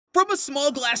From a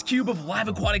small glass cube of live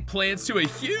aquatic plants to a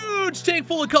huge tank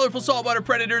full of colorful saltwater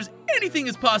predators, anything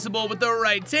is possible with the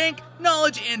right tank,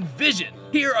 knowledge, and vision.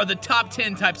 Here are the top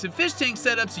 10 types of fish tank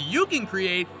setups you can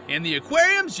create and the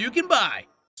aquariums you can buy.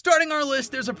 Starting our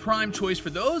list, there's a prime choice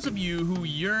for those of you who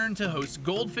yearn to host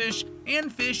goldfish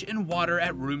and fish in water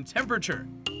at room temperature.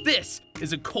 This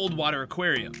is a cold water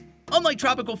aquarium. Unlike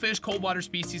tropical fish, cold water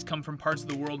species come from parts of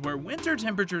the world where winter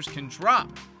temperatures can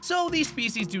drop. So these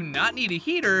species do not need a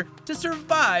heater to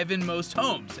survive in most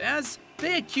homes, as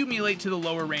they accumulate to the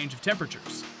lower range of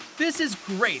temperatures. This is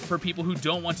great for people who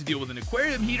don't want to deal with an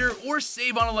aquarium heater or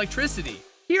save on electricity.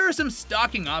 Here are some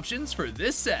stocking options for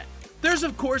this set. There's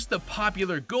of course the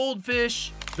popular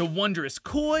goldfish, the wondrous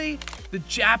koi, the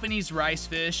Japanese rice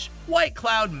fish, white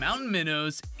cloud mountain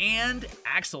minnows, and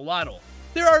axolotl.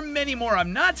 There are many more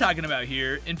I'm not talking about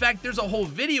here. In fact, there's a whole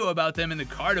video about them in the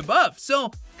card above, so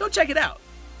go check it out.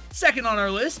 Second on our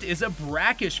list is a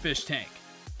brackish fish tank.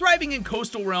 Thriving in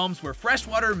coastal realms where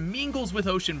freshwater mingles with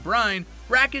ocean brine,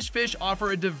 brackish fish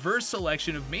offer a diverse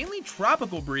selection of mainly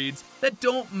tropical breeds that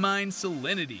don't mind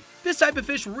salinity. This type of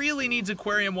fish really needs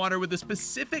aquarium water with a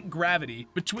specific gravity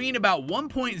between about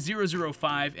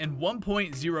 1.005 and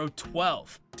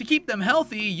 1.012. To keep them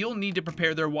healthy, you'll need to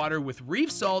prepare their water with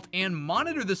reef salt and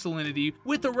monitor the salinity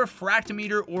with a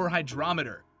refractometer or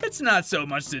hydrometer. It's not so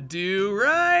much to do,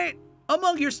 right?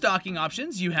 Among your stocking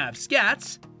options, you have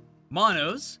scats,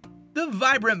 monos, the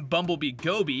vibrant bumblebee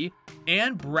goby,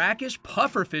 and brackish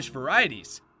pufferfish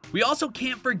varieties. We also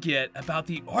can't forget about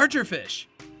the archerfish.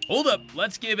 Hold up,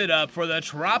 let's give it up for the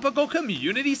tropical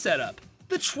community setup.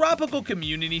 The tropical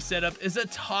community setup is a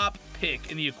top pick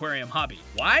in the aquarium hobby.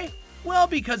 Why? Well,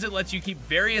 because it lets you keep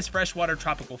various freshwater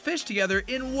tropical fish together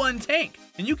in one tank,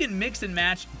 and you can mix and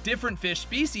match different fish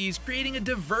species, creating a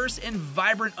diverse and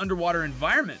vibrant underwater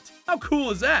environment. How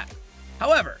cool is that?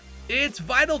 However, it's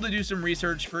vital to do some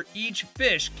research for each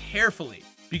fish carefully,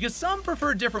 because some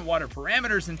prefer different water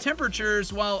parameters and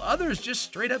temperatures, while others just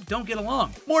straight up don't get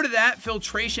along. More to that,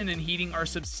 filtration and heating are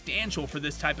substantial for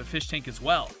this type of fish tank as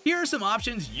well. Here are some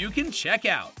options you can check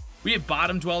out. We have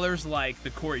bottom dwellers like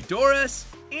the Corydoras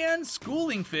and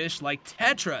schooling fish like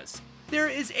tetras. There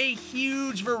is a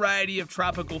huge variety of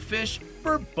tropical fish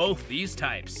for both these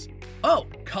types. Oh,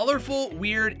 colorful,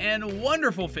 weird, and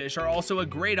wonderful fish are also a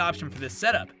great option for this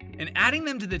setup, and adding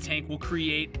them to the tank will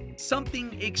create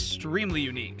something extremely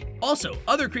unique. Also,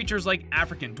 other creatures like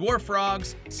African dwarf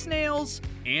frogs, snails,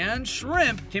 and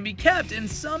shrimp can be kept in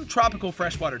some tropical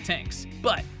freshwater tanks,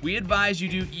 but we advise you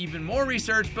do even more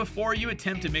research before you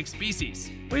attempt to mix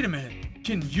species. Wait a minute,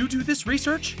 can you do this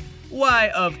research? Why,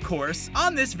 of course,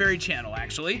 on this very channel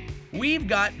actually, we've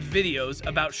got videos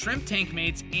about shrimp tank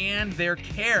mates and their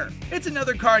care. It's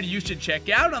another card you should check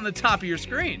out on the top of your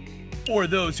screen. For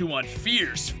those who want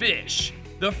fierce fish,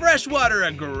 the freshwater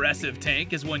aggressive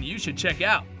tank is one you should check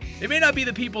out. It may not be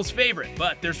the people's favorite,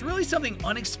 but there's really something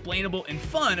unexplainable and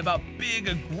fun about big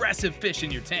aggressive fish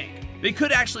in your tank. They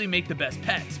could actually make the best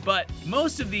pets, but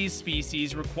most of these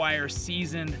species require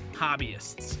seasoned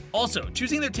hobbyists. Also,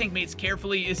 choosing their tank mates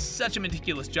carefully is such a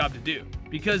meticulous job to do,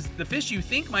 because the fish you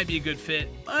think might be a good fit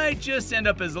might just end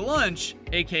up as a lunch,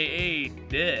 aka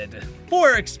dead.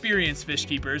 For experienced fish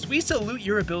keepers, we salute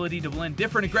your ability to blend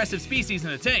different aggressive species in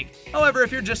a tank. However,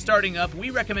 if you're just starting up, we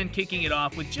recommend kicking it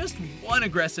off with just one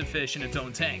aggressive fish in its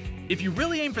own tank. If you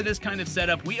really aim for this kind of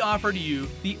setup, we offer to you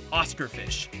the Oscar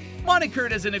fish,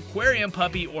 monikered as an aquarium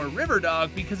puppy or river dog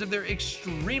because of their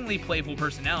extremely playful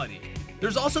personality.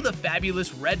 There's also the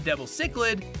fabulous red devil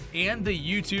cichlid and the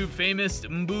YouTube famous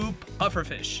mbu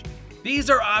pufferfish. These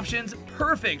are options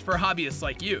perfect for hobbyists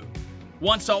like you.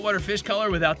 Want saltwater fish color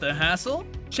without the hassle?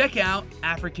 Check out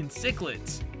African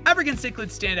cichlids. African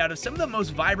cichlids stand out as some of the most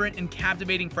vibrant and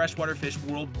captivating freshwater fish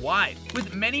worldwide,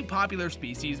 with many popular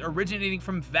species originating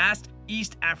from vast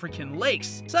East African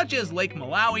lakes, such as Lake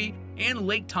Malawi and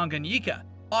Lake Tanganyika,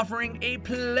 offering a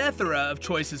plethora of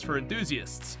choices for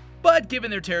enthusiasts. But given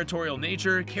their territorial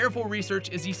nature, careful research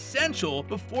is essential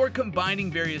before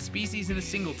combining various species in a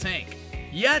single tank.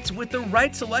 Yet, with the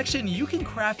right selection, you can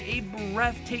craft a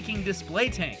breathtaking display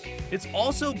tank. It's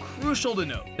also crucial to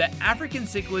note that African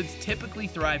cichlids typically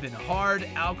thrive in hard,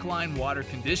 alkaline water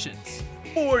conditions.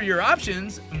 For your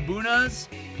options, mbunas,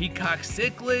 peacock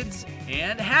cichlids,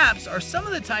 and haps are some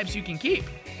of the types you can keep.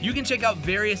 You can check out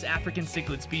various African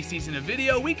cichlid species in a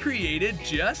video we created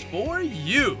just for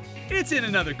you. It's in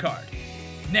another card.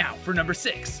 Now for number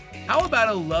 6, how about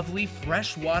a lovely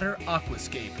freshwater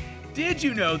aquascape? Did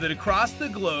you know that across the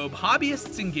globe,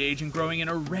 hobbyists engage in growing an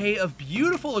array of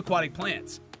beautiful aquatic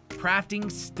plants,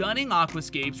 crafting stunning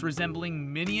aquascapes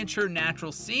resembling miniature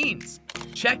natural scenes?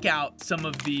 Check out some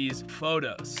of these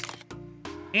photos.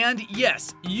 And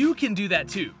yes, you can do that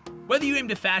too. Whether you aim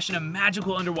to fashion a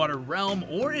magical underwater realm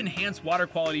or enhance water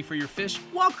quality for your fish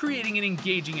while creating an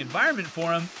engaging environment for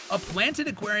them, a planted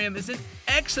aquarium is an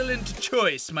excellent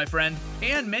choice, my friend.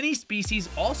 And many species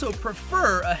also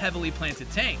prefer a heavily planted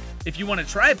tank. If you want to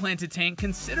try a planted tank,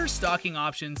 consider stocking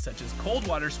options such as cold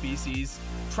water species,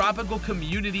 tropical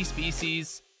community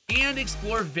species, and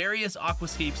explore various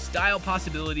aquascape style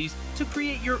possibilities to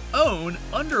create your own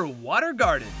underwater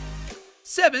garden.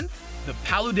 7th, the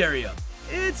Paludarium.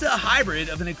 It's a hybrid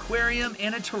of an aquarium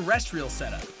and a terrestrial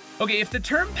setup. Okay, if the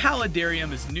term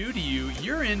Paludarium is new to you,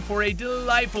 you're in for a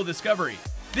delightful discovery.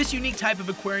 This unique type of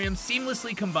aquarium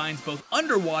seamlessly combines both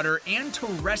underwater and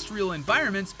terrestrial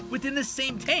environments within the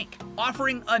same tank,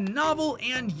 offering a novel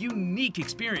and unique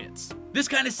experience. This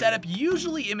kind of setup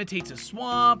usually imitates a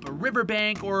swamp, a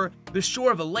riverbank, or the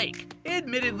shore of a lake.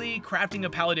 Admittedly, crafting a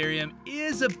Paludarium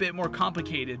is a bit more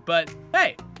complicated, but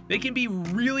hey, they can be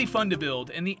really fun to build,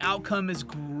 and the outcome is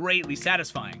greatly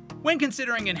satisfying. When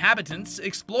considering inhabitants,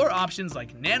 explore options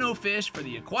like nano fish for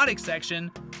the aquatic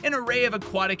section, an array of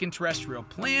aquatic and terrestrial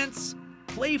plants,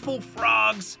 playful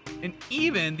frogs, and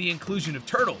even the inclusion of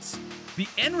turtles. The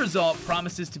end result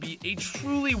promises to be a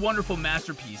truly wonderful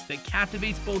masterpiece that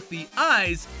captivates both the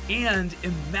eyes and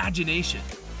imagination.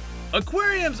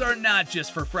 Aquariums are not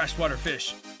just for freshwater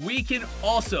fish. We can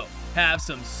also have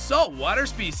some saltwater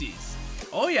species.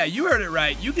 Oh yeah, you heard it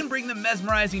right. You can bring the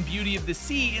mesmerizing beauty of the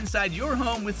sea inside your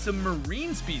home with some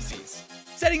marine species.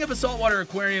 Setting up a saltwater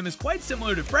aquarium is quite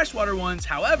similar to freshwater ones,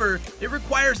 however, it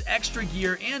requires extra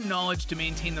gear and knowledge to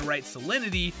maintain the right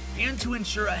salinity and to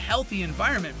ensure a healthy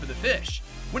environment for the fish.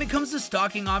 When it comes to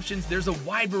stocking options, there's a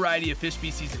wide variety of fish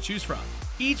species to choose from,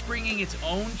 each bringing its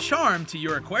own charm to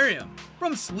your aquarium.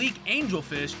 From sleek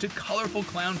angelfish to colorful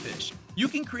clownfish, you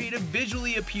can create a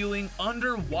visually appealing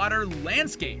underwater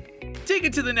landscape. Take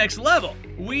it to the next level.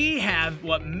 We have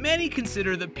what many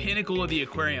consider the pinnacle of the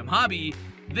aquarium hobby.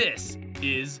 This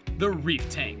is the Reef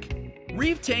Tank.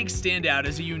 Reef tanks stand out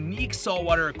as a unique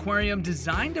saltwater aquarium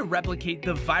designed to replicate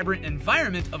the vibrant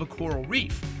environment of a coral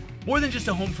reef. More than just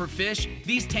a home for fish,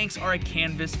 these tanks are a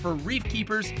canvas for reef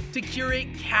keepers to curate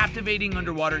captivating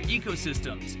underwater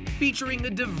ecosystems, featuring a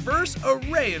diverse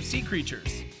array of sea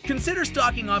creatures. Consider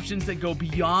stocking options that go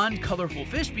beyond colorful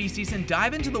fish species and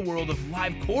dive into the world of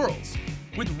live corals.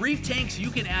 With reef tanks, you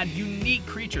can add unique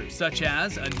creatures such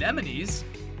as anemones,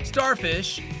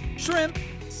 starfish, shrimp,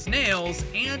 snails,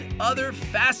 and other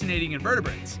fascinating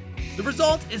invertebrates. The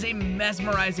result is a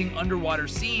mesmerizing underwater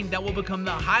scene that will become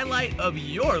the highlight of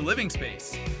your living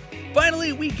space.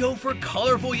 Finally, we go for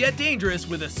colorful yet dangerous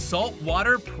with a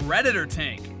saltwater predator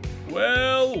tank.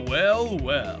 Well, well,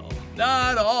 well.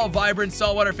 Not all vibrant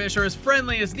saltwater fish are as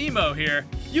friendly as Nemo here.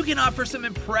 You can opt for some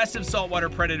impressive saltwater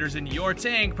predators in your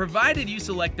tank, provided you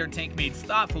select their tank mates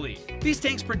thoughtfully. These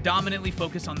tanks predominantly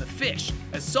focus on the fish,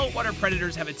 as saltwater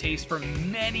predators have a taste for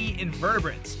many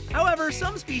invertebrates. However,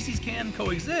 some species can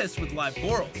coexist with live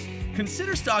corals.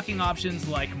 Consider stocking options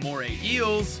like moray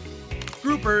eels,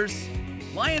 groupers,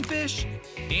 lionfish,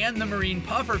 and the marine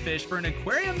pufferfish for an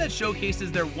aquarium that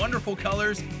showcases their wonderful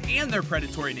colors and their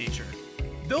predatory nature.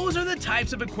 Those are the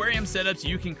types of aquarium setups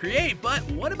you can create, but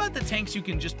what about the tanks you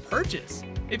can just purchase?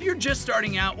 If you're just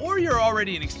starting out or you're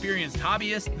already an experienced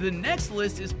hobbyist, the next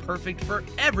list is perfect for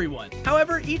everyone.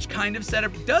 However, each kind of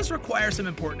setup does require some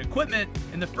important equipment,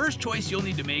 and the first choice you'll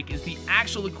need to make is the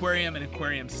actual aquarium and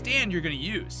aquarium stand you're going to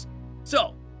use.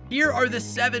 So, here are the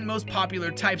 7 most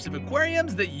popular types of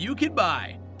aquariums that you could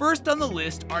buy. First on the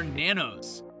list are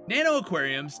nanos. Nano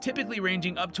aquariums, typically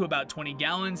ranging up to about 20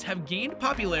 gallons, have gained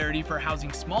popularity for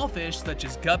housing small fish such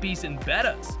as guppies and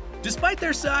bettas. Despite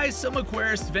their size, some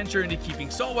aquarists venture into keeping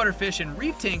saltwater fish and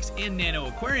reef tanks in nano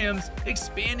aquariums,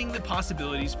 expanding the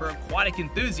possibilities for aquatic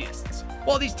enthusiasts.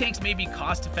 While these tanks may be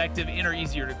cost-effective and are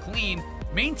easier to clean,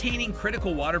 maintaining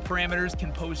critical water parameters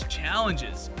can pose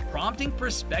challenges, prompting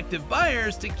prospective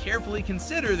buyers to carefully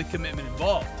consider the commitment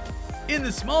involved. In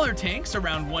the smaller tanks,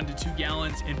 around 1 to 2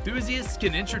 gallons, enthusiasts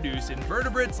can introduce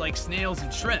invertebrates like snails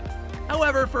and shrimp.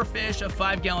 However, for fish, a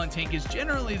 5-gallon tank is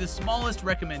generally the smallest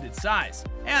recommended size,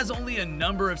 as only a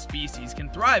number of species can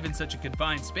thrive in such a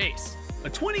confined space. A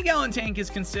 20-gallon tank is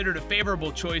considered a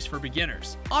favorable choice for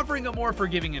beginners, offering a more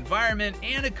forgiving environment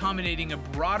and accommodating a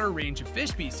broader range of fish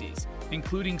species,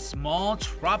 including small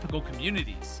tropical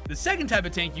communities. The second type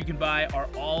of tank you can buy are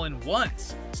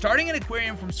all-in-ones. Starting an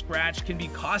aquarium from scratch can be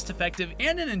cost-effective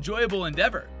and an enjoyable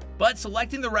endeavor. but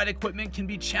selecting the right equipment can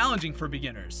be challenging for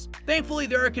beginners. Thankfully,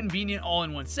 there are convenient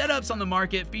all-in-one setups on the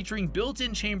market featuring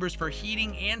built-in chambers for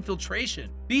heating and filtration.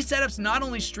 These setups not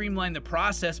only streamline the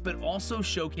process, but also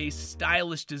showcase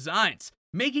stylish designs,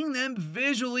 making them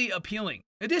visually appealing.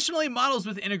 Additionally, models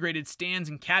with integrated stands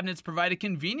and cabinets provide a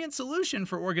convenient solution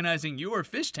for organizing your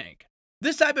fish tank.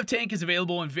 This type of tank is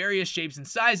available in various shapes and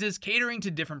sizes, catering to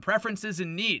different preferences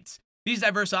and needs. These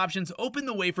diverse options open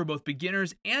the way for both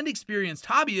beginners and experienced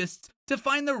hobbyists to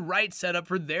find the right setup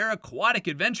for their aquatic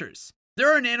adventures.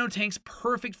 There are nano tanks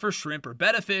perfect for shrimp or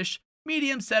betta fish,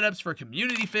 medium setups for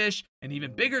community fish, and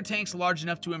even bigger tanks large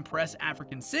enough to impress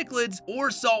African cichlids or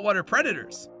saltwater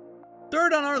predators.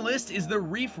 Third on our list is the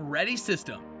Reef Ready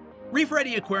system. Reef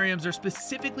Ready aquariums are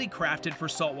specifically crafted for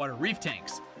saltwater reef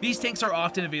tanks. These tanks are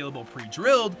often available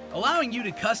pre-drilled, allowing you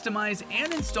to customize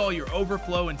and install your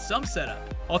overflow in some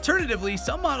setup. Alternatively,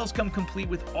 some models come complete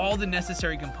with all the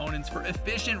necessary components for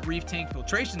efficient reef tank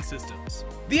filtration systems.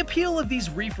 The appeal of these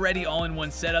Reef Ready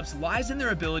all-in-one setups lies in their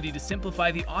ability to simplify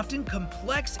the often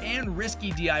complex and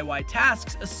risky DIY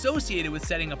tasks associated with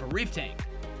setting up a reef tank.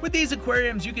 With these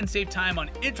aquariums, you can save time on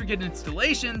intricate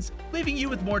installations, leaving you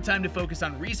with more time to focus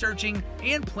on researching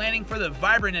and planning for the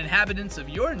vibrant inhabitants of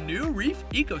your new reef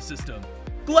ecosystem.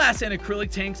 Glass and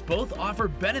acrylic tanks both offer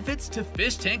benefits to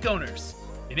fish tank owners.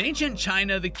 In ancient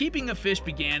China, the keeping of fish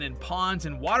began in ponds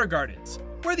and water gardens,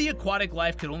 where the aquatic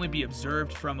life could only be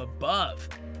observed from above.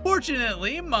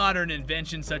 Fortunately, modern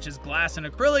inventions such as glass and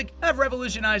acrylic have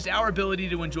revolutionized our ability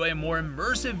to enjoy a more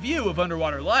immersive view of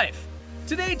underwater life.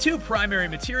 Today, two primary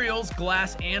materials,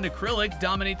 glass and acrylic,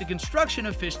 dominate the construction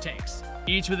of fish tanks,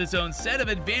 each with its own set of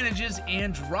advantages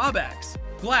and drawbacks.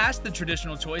 Glass, the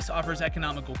traditional choice, offers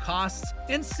economical costs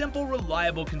and simple,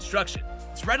 reliable construction.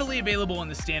 It's readily available in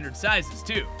the standard sizes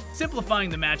too, simplifying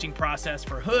the matching process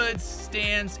for hoods,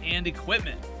 stands, and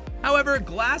equipment. However,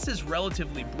 glass is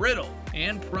relatively brittle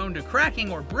and prone to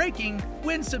cracking or breaking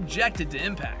when subjected to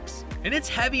impacts, and its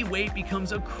heavy weight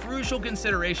becomes a crucial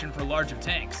consideration for larger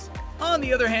tanks. On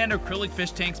the other hand, acrylic fish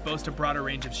tanks boast a broader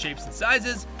range of shapes and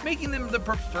sizes, making them the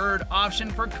preferred option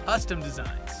for custom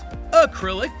designs.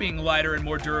 Acrylic, being lighter and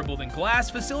more durable than glass,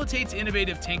 facilitates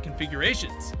innovative tank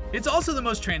configurations. It's also the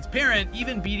most transparent,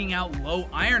 even beating out low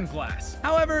iron glass.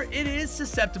 However, it is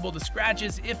susceptible to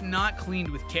scratches if not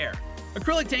cleaned with care.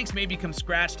 Acrylic tanks may become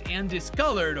scratched and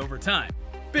discolored over time.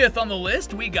 Fifth on the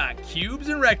list, we got cubes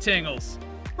and rectangles.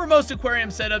 For most aquarium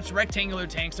setups, rectangular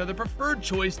tanks are the preferred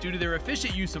choice due to their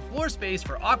efficient use of floor space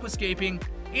for aquascaping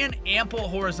and ample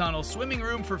horizontal swimming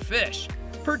room for fish,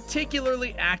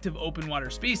 particularly active open water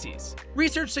species.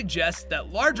 Research suggests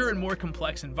that larger and more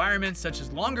complex environments such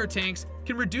as longer tanks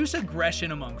can reduce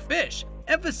aggression among fish,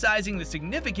 emphasizing the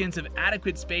significance of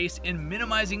adequate space and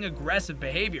minimizing aggressive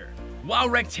behavior. While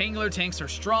rectangular tanks are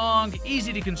strong,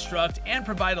 easy to construct, and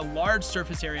provide a large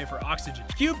surface area for oxygen,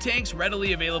 cube tanks,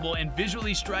 readily available and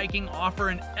visually striking, offer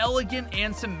an elegant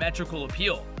and symmetrical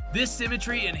appeal. This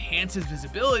symmetry enhances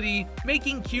visibility,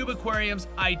 making cube aquariums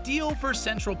ideal for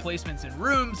central placements in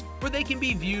rooms where they can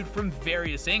be viewed from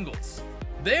various angles.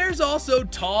 There's also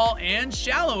tall and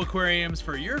shallow aquariums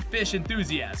for your fish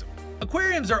enthusiasm.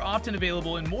 Aquariums are often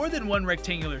available in more than one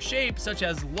rectangular shape, such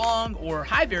as long or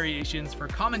high variations for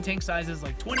common tank sizes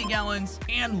like 20 gallons,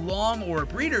 and long or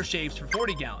breeder shapes for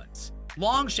 40 gallons.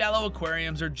 Long, shallow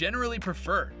aquariums are generally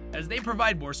preferred, as they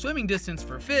provide more swimming distance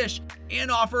for fish and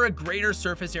offer a greater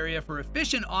surface area for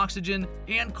efficient oxygen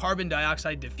and carbon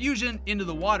dioxide diffusion into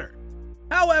the water.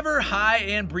 However, high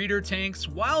and breeder tanks,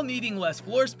 while needing less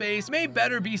floor space, may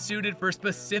better be suited for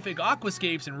specific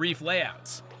aquascapes and reef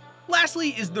layouts. Lastly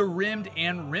is the rimmed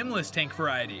and rimless tank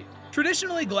variety.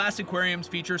 Traditionally, glass aquariums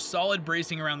feature solid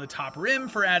bracing around the top rim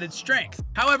for added strength.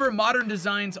 However, modern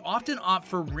designs often opt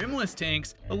for rimless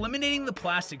tanks, eliminating the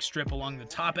plastic strip along the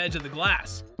top edge of the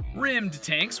glass. Rimmed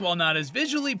tanks, while not as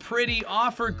visually pretty,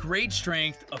 offer great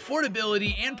strength,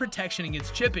 affordability, and protection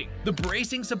against chipping. The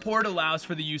bracing support allows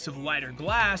for the use of lighter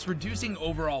glass, reducing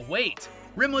overall weight.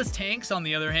 Rimless tanks, on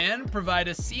the other hand, provide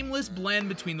a seamless blend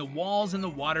between the walls and the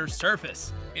water's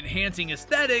surface, enhancing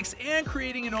aesthetics and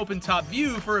creating an open-top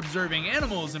view for observing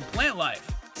animals and plant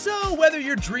life. So, whether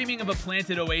you're dreaming of a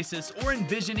planted oasis or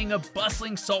envisioning a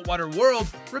bustling saltwater world,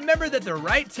 remember that the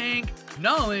right tank,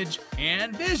 knowledge,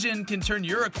 and vision can turn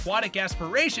your aquatic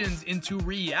aspirations into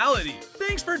reality.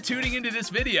 Thanks for tuning into this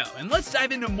video, and let's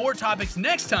dive into more topics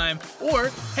next time, or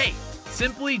hey,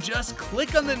 simply just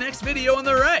click on the next video on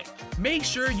the right. Make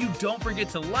sure you don't forget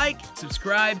to like,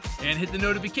 subscribe, and hit the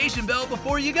notification bell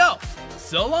before you go.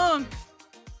 So long!